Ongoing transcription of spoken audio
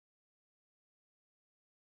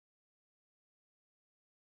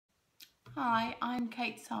Hi, I'm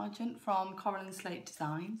Kate Sargent from Coral and Slate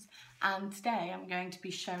Designs, and today I'm going to be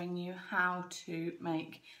showing you how to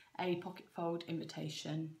make a pocket fold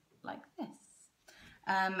invitation like this.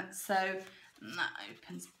 So that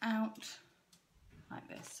opens out like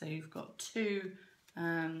this. So you've got two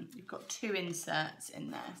inserts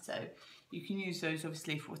in there, so you can use those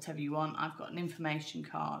obviously for whatever you want. I've got an information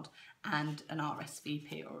card and an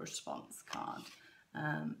RSVP or response card.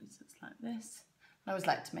 So it's like this. I always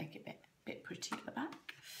like to make it a bit pretty at the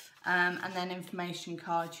back. And then information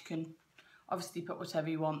card, you can obviously put whatever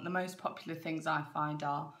you want. The most popular things I find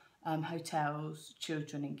are hotels,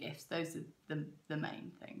 children and gifts. Those are the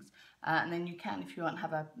main things. And then you can, if you want,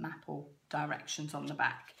 have a map or directions on the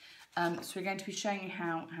back. So we're going to be showing you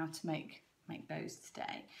how to make those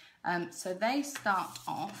today. So they start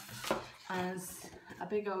off as a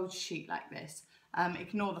big old sheet like this.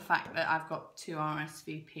 Ignore the fact that I've got two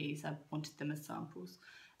RSVPs, I wanted them as samples.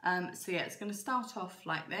 So yeah, it's going to start off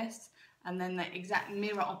like this, and then the exact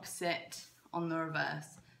mirror opposite on the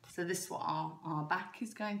reverse. So this is what our back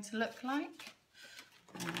is going to look like,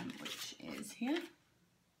 which is here.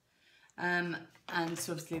 And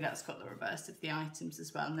so obviously that's got the reverse of the items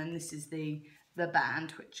as well. And then this is the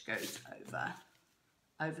band, which goes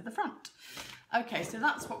over the front. Okay, so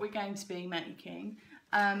that's what we're going to be making.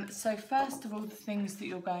 So first of all, the things that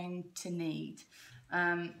you're going to need.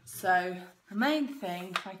 So the main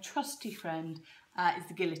thing, my trusty friend, is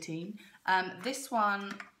the guillotine. This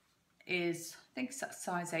one is, I think it's a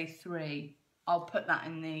size A3. I'll put that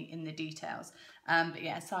in the details. But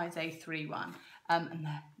yeah, size A3 one. And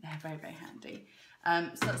they're very, very handy.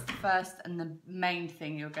 So that's the first and the main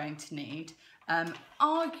thing you're going to need.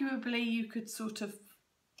 Arguably, you could sort of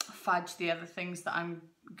fudge the other things that I'm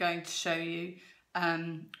going to show you.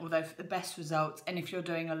 Although for the best results, and if you're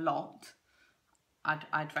doing a lot,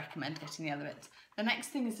 I'd recommend getting the other bits. The next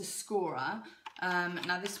thing is a scorer.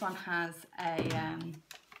 Now this one has a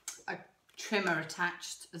trimmer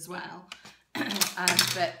attached as well,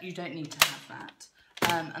 but you don't need to have that.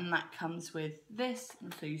 And that comes with this,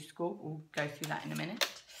 and so you score. We'll go through that in a minute.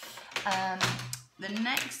 The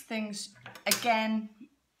next things, again,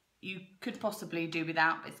 you could possibly do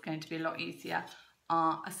without, but it's going to be a lot easier,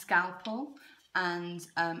 are a scalpel and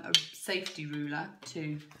a safety ruler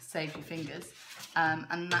to save your fingers,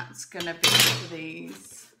 and that's going to be for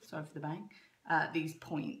these, sorry for the bang, these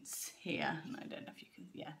points here, and I don't know if you can,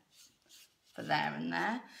 yeah, for there and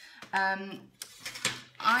there.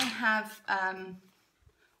 I have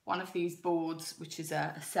one of these boards, which is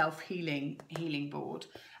a self-healing board,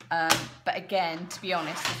 but again, to be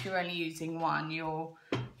honest, if you're only using one, you're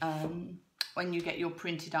when you get your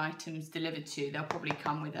printed items delivered to you, they'll probably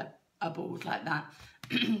come with a board like that.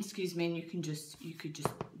 Excuse me, and you could just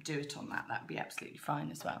do it on that. That'd be absolutely fine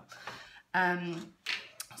as well.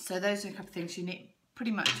 So those are a couple of things you need.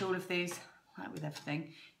 Pretty much all of these, like with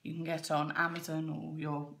everything, you can get on Amazon or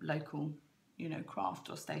your local, craft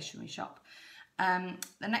or stationery shop.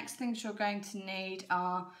 The next things you're going to need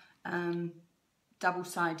are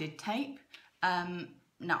double-sided tape.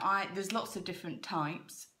 Now there's lots of different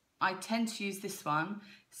types. I tend to use this one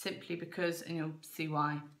simply because, and you'll see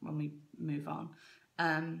why when we move on,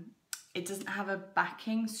 it doesn't have a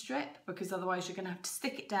backing strip, because otherwise you're going to have to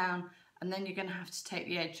stick it down and then you're going to have to take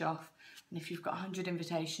the edge off. And if you've got 100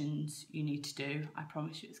 invitations you need to do, I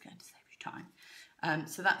promise you it's going to save you time.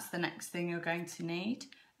 So that's the next thing you're going to need.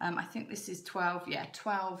 I think this is 12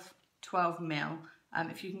 mil.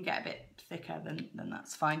 If you can get a bit thicker, then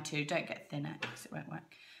that's fine too. Don't get thinner because it won't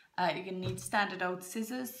work. You're going to need standard old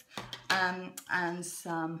scissors and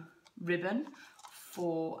some ribbon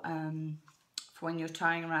for when you're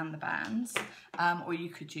tying around the bands, or you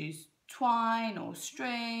could use twine or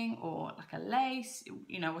string or like a lace,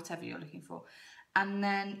 whatever you're looking for. And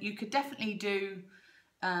then you could definitely do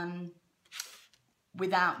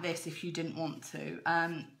without this if you didn't want to.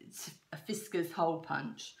 It's a Fiskars hole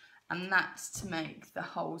punch, and that's to make the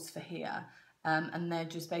holes for here, and they're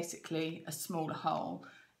just basically a smaller hole.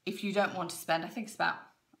 If you don't want to spend, I think it's about,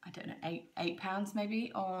 I don't know, £8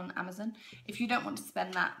 maybe on Amazon. If you don't want to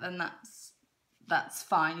spend that, then that's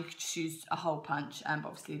fine. You could just use a hole punch, but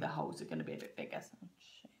obviously the holes are going to be a bit bigger. So I'll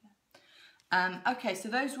show you that. Okay, so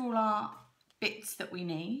those are all our bits that we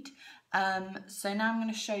need. So now I'm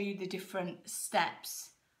going to show you the different steps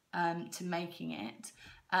to making it.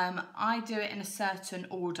 I do it in a certain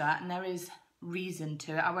order, and there is reason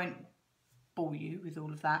to it. I won't bore you with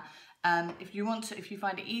all of that. If you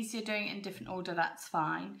find it easier doing it in a different order, that's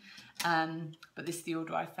fine. But this is the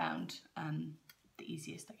order I found the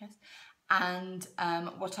easiest, I guess. And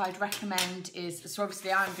what I'd recommend is, so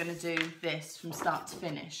obviously I'm going to do this from start to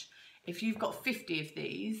finish. If you've got 50 of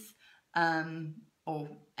these, or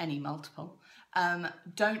any multiple.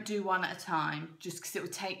 Don't do one at a time, just because it will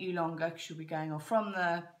take you longer, because you'll be going off from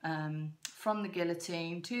the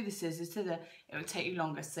guillotine to the scissors it will take you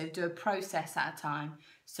longer. So do a process at a time.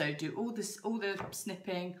 So do all the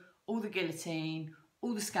snipping, all the guillotine,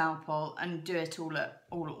 all the scalpel, and do it all at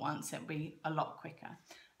once. It'll be a lot quicker.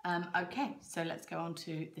 Okay, so let's go on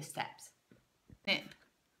to the steps. Snip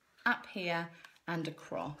up here and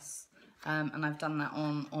across. And I've done that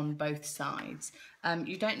on both sides.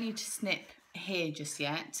 You don't need to snip here just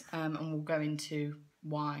yet, and we'll go into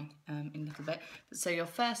why in a little bit. So your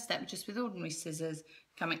first step, just with ordinary scissors,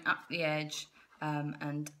 coming up the edge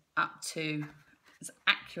and up to, as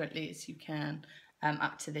accurately as you can,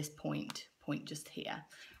 up to this point just here.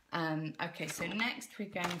 Okay, so next we're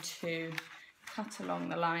going to cut along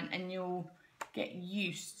the line, and you'll get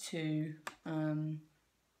used to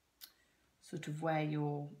sort of where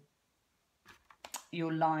your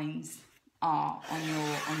lines are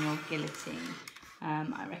on your guillotine.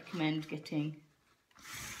 I recommend getting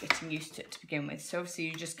used to it to begin with. So obviously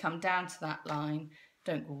you just come down to that line,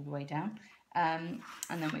 don't go all the way down, and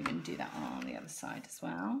then we're going to do that on the other side as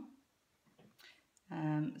well.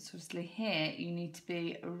 So obviously here you need to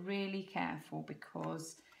be really careful,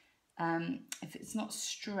 because if it's not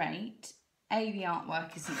straight, the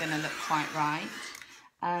artwork isn't going to look quite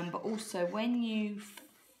right, but also when you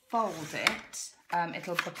fold it,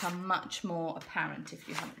 it'll become much more apparent if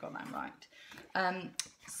you haven't got that right.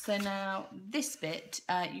 So now this bit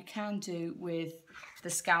you can do with the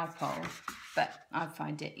scalpel, but I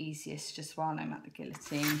find it easiest just while I'm at the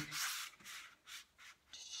guillotine.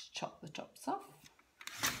 Just chop the tops off.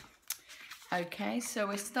 Okay, so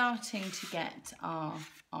we're starting to get our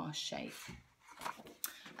shape.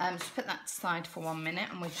 Just put that aside for 1 minute,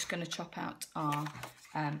 and we're just going to chop out our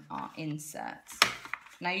inserts.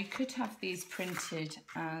 Now you could have these printed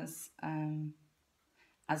as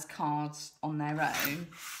cards on their own.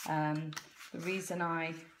 The reason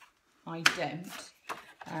I don't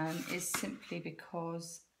is simply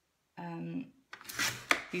because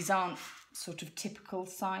these aren't sort of typical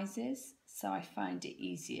sizes, so I find it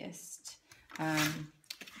easiest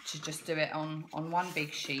to just do it on one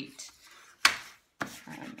big sheet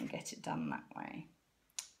and get it done that way.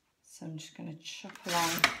 So I'm just going to chop along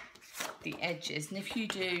the edges, and if you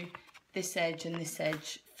do this edge and this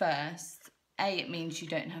edge first, it means you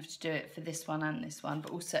don't have to do it for this one and this one,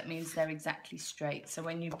 but also it means they're exactly straight, so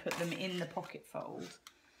when you put them in the pocket fold,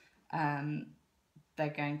 they're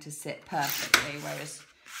going to sit perfectly, whereas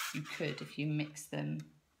you could, if you mix them,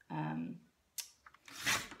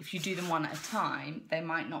 if you do them one at a time, they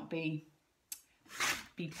might not be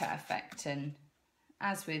perfect. And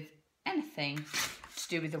as with anything to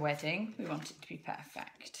do with the wedding, we want it to be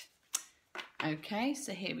perfect. Okay,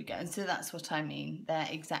 so here we go. And so that's what I mean. They're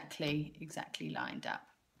exactly lined up.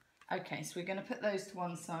 Okay, so we're going to put those to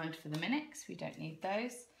one side for the minute, because we don't need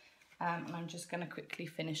those. And I'm just going to quickly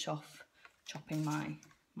finish off chopping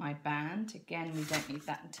my band. Again, we don't need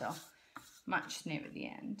that until much nearer the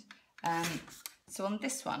end. So on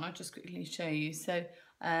this one, I'll just quickly show you. So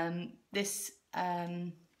this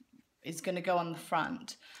is going to go on the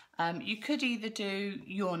front. You could either do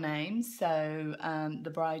your names, so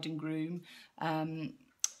the bride and groom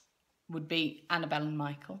would be Annabelle and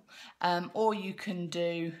Michael, or you can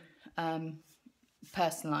do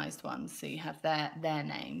personalised ones, so you have their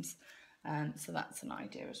names, so that's an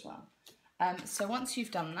idea as well. So once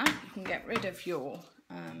you've done that, you can get rid of your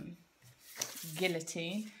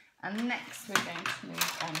guillotine, and next we're going to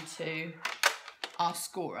move on to our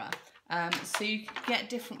scorer. So you can get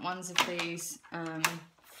different ones of these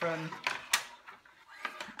from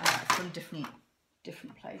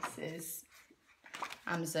different places,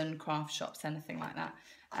 Amazon, craft shops, anything like that.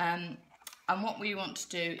 And what we want to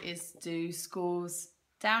do is do scores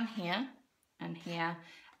down here and here,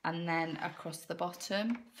 and then across the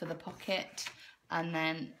bottom for the pocket, and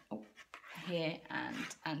then here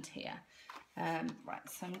and here. Right,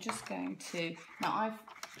 so I'm just going to, now I've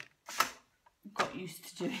got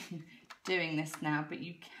used to doing this now, but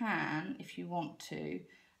you can, if you want to,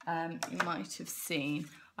 you might have seen,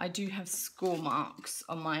 I do have score marks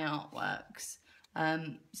on my artworks.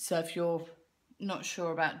 So if you're not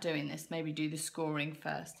sure about doing this, maybe do the scoring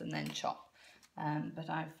first and then chop. But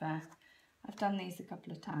I've done these a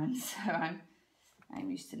couple of times, so I'm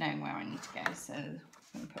used to knowing where I need to go. So I'm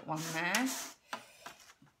going to put one there,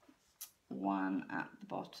 one at the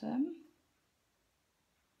bottom.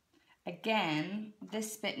 Again,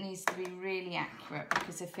 this bit needs to be really accurate,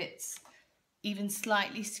 because if it's even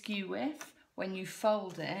slightly skew with, when you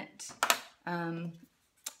fold it,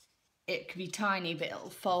 it could be tiny, but it'll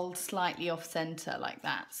fold slightly off center like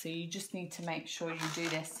that. So you just need to make sure you do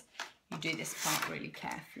this part really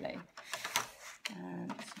carefully. So I'm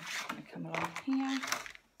just going to come along here.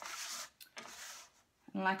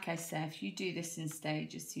 And like I said, if you do this in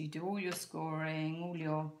stages, so you do all your scoring, all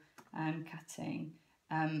your cutting,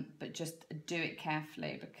 but just do it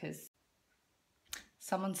carefully, because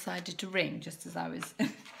someone decided to ring just as I was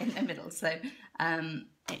in the middle, so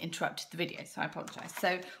it interrupted the video, so I apologise.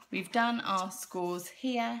 So we've done our scores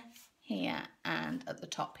here, here, and at the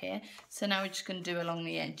top here. So now we're just going to do along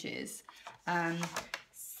the edges.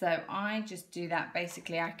 So I just do that.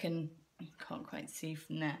 Basically, you can't quite see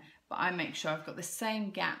from there, but I make sure I've got the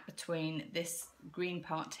same gap between this green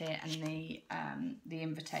part here and the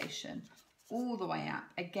invitation all the way up.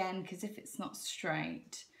 Again, because if it's not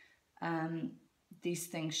straight, these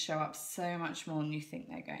things show up so much more than you think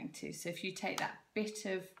they're going to. So if you take that bit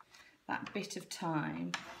of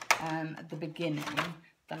time at the beginning,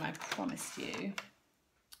 then I promise you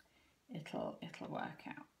it'll work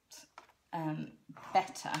out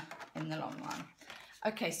better in the long run.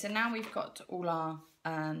 Okay, so now we've got all our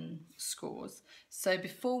scores. So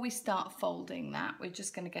before we start folding that, we're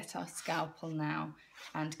just going to get our scalpel now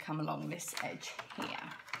and come along this edge here.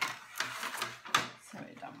 So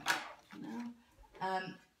we're done with that now.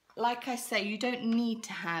 Like I say, you don't need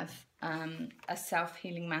to have a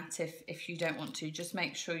self-healing mat if you don't want to. Just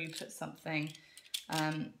make sure you put something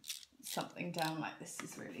down like this.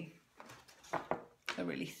 Is really a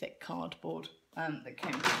really thick cardboard that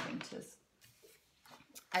came with printers.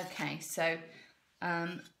 Okay, so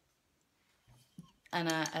and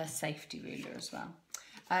a safety ruler as well.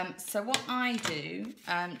 So what I do,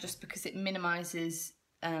 just because it minimises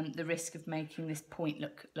the risk of making this point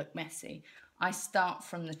look messy, I start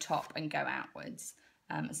from the top and go outwards.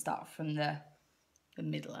 Start from the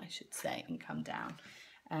middle, I should say, and come down.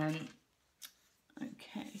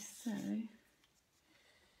 Okay, so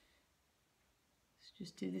let's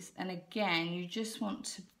just do this. And again, you just want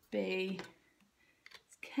to be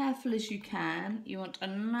as careful as you can. You want a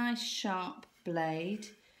nice sharp blade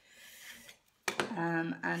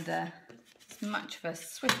and as much of a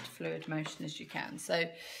swift fluid motion as you can. So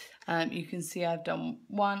you can see I've done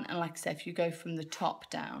one, and like I said, if you go from the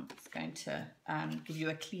top down, it's going to give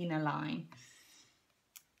you a cleaner line.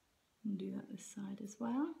 And do that this side as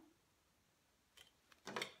well.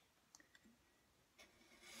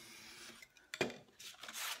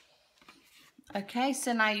 Okay,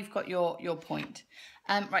 so now you've got your point.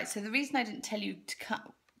 Right, so the reason I didn't tell you to cut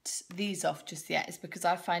these off just yet is because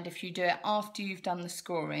I find if you do it after you've done the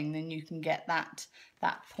scoring, then you can get that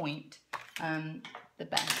point the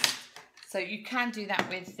best. So you can do that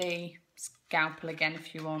with the scalpel again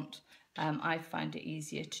if you want. I find it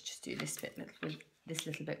easier to just do this little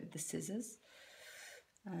bit with the scissors.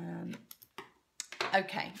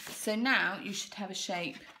 Okay, so now you should have a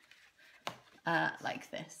shape like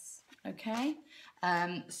this. Okay,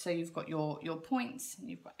 so you've got your points and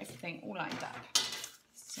you've got everything all lined up.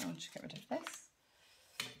 So I'll just get rid of this.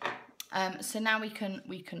 So now we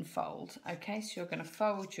can fold. Okay, so you're going to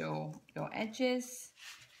fold your edges,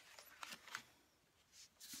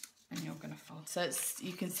 and you're going to fold. So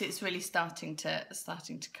you can see it's really starting to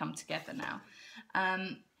come together now.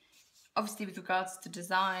 Obviously, with regards to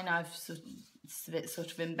design, I've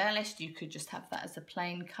sort of embellished. You could just have that as a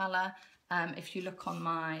plain colour. If you look on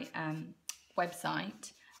my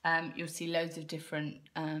website, you'll see loads of different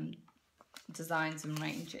designs and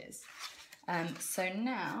ranges. So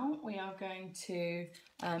now we are going to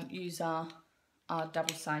use our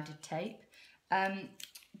double-sided tape.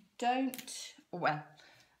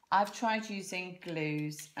 I've tried using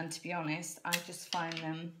glues, and to be honest, I just find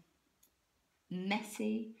them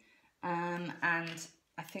messy and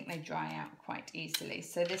I think they dry out quite easily.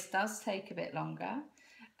 So this does take a bit longer.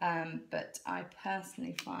 But I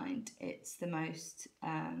personally find it's the most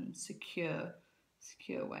secure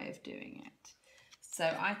way of doing it. So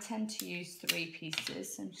I tend to use 3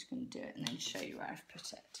 pieces. I'm just going to do it and then show you where I've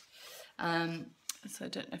put it. So I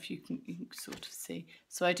don't know if you can sort of see.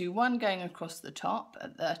 So I do one going across the top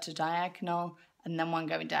at a diagonal, and then one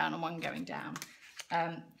going down and one going down.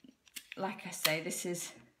 Like I say, this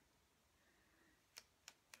is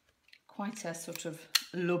quite a sort of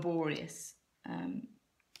laborious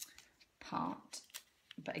part,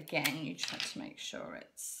 but again, you just have to make sure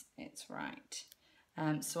it's right.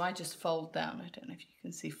 So I just fold down, I don't know if you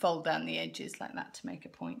can see, fold down the edges like that to make a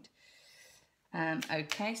point.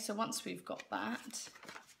 Okay, so once we've got that,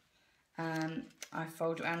 I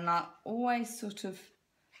fold around, and I'll always sort of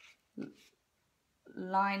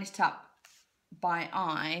line it up by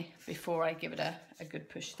eye before I give it a good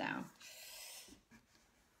push down.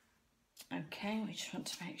 Okay, we just want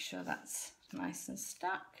to make sure that's nice and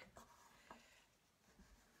stuck.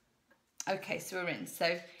 Okay, so we're in.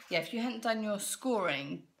 So yeah, if you hadn't done your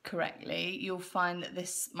scoring correctly, you'll find that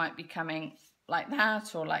this might be coming like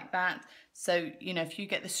that or like that. So, you know, if you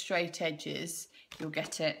get the straight edges, you'll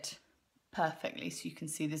get it perfectly. So you can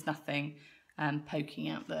see there's nothing poking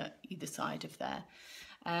out either side of there.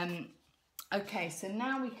 Okay, so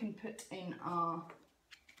now we can put in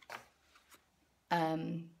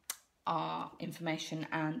our information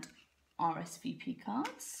and RSVP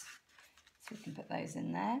cards. So we can put those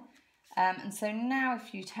in there. And so now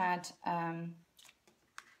if you'd had,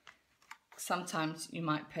 sometimes you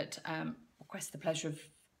might put request the pleasure of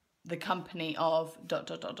the company of ...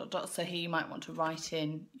 So here you might want to write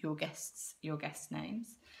in your guest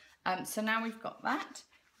names. So now we've got that,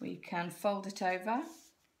 we can fold it over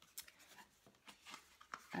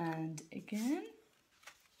and again,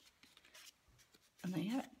 and there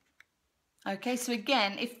you have it. Okay, so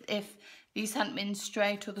again, if these hadn't been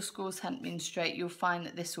straight or the scores hadn't been straight, you'll find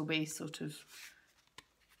that this will be sort of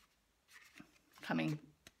coming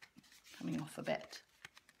off a bit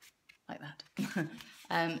like that.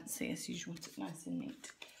 So yes, you just want it nice and neat.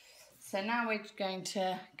 So now we're going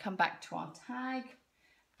to come back to our tag,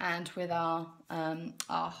 and with our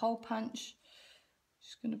hole punch,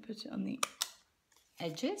 just going to put it on the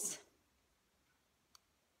edges.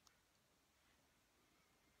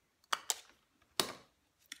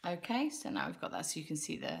 Okay, so now we've got that, so you can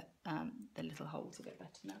see the little holes a bit better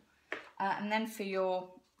now. And then for your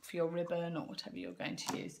ribbon or whatever you're going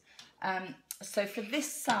to use. So for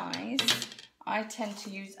this size, I tend to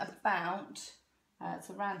use about, it's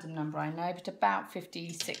a random number I know, but about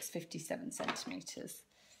 56, 57 centimetres.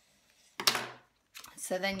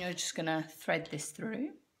 So then you're just going to thread this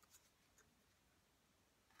through.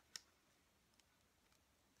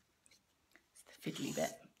 It's the fiddly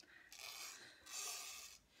bit.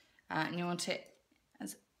 And you want it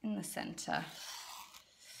as in the centre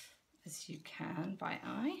as you can by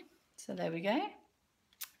eye. So there we go.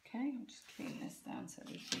 Okay, I'll just clean this down so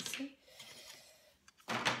we can see.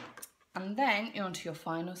 And then you're onto your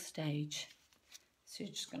final stage. So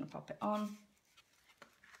you're just going to pop it on.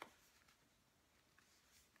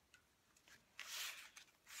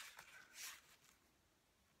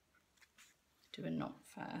 Do a knot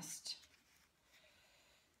first.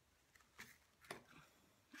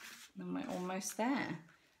 And we're almost there.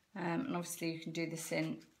 And obviously you can do this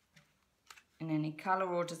in any colour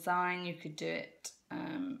or design. You could do it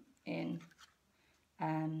in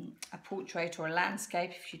a portrait or a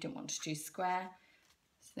landscape if you didn't want to do square.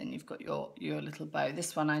 So then you've got your little bow.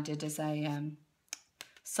 This one I did as a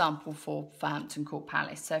sample for Hampton Court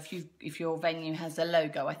Palace. So if your venue has a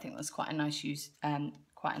logo, I think that's quite a nice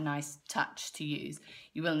quite a nice touch to use.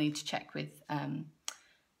 You will need to check with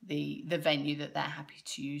the venue that they're happy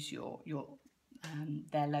to use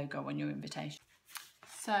their logo on your invitation.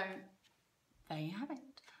 So there you have it.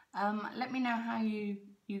 Let me know how you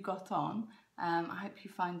got on. I hope you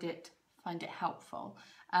find it helpful.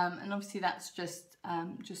 And obviously that's just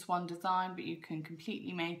one design, but you can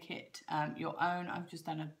completely make it your own. I've just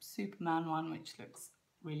done a Superman one, which looks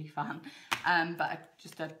really fun. But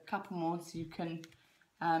just a couple more, so you can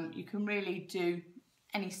really do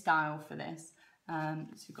any style for this. So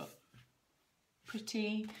you've got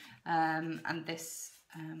pretty, and this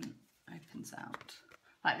opens out.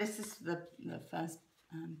 Like this is the first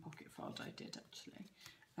pocket fold I did actually,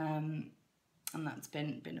 and that's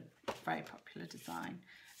been a very popular design.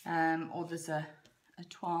 Or there's a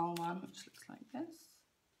Twine one which looks like this,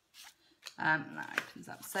 and that opens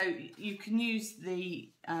up. So you can use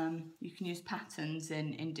patterns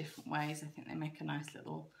in different ways. I think they make a nice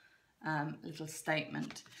little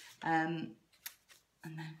statement.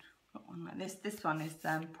 And then got one like this. This one is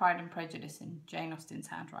Pride and Prejudice in Jane Austen's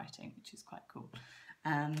handwriting, which is quite cool.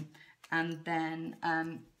 And then,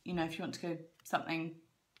 you know, if you want to go something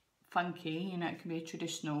funky, you know, it can be a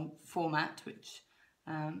traditional format, which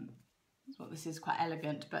is what this is, quite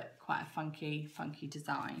elegant, but quite a funky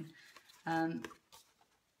design.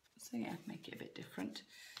 So yeah, make it a bit different.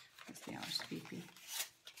 That's the RSVP.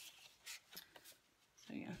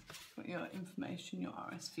 So yeah, put your information, your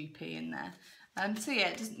RSVP in there. So yeah,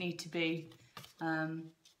 it doesn't need to be,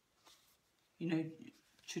 you know,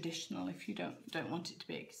 traditional. If you don't want it to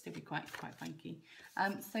be, it can still be quite funky.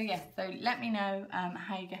 So yeah, so let me know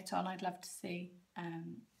how you get on. I'd love to see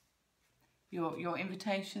your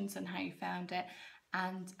invitations and how you found it.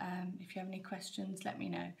 And if you have any questions, let me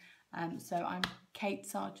know. So I'm Kate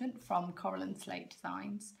Sargent from Coral and Slate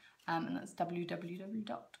Designs, and that's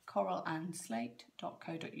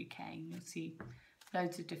www.coralandslate.co.uk. And you'll see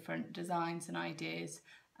loads of different designs and ideas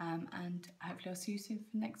and hopefully I'll see you soon for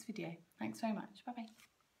the next video. Thanks very much. Bye bye.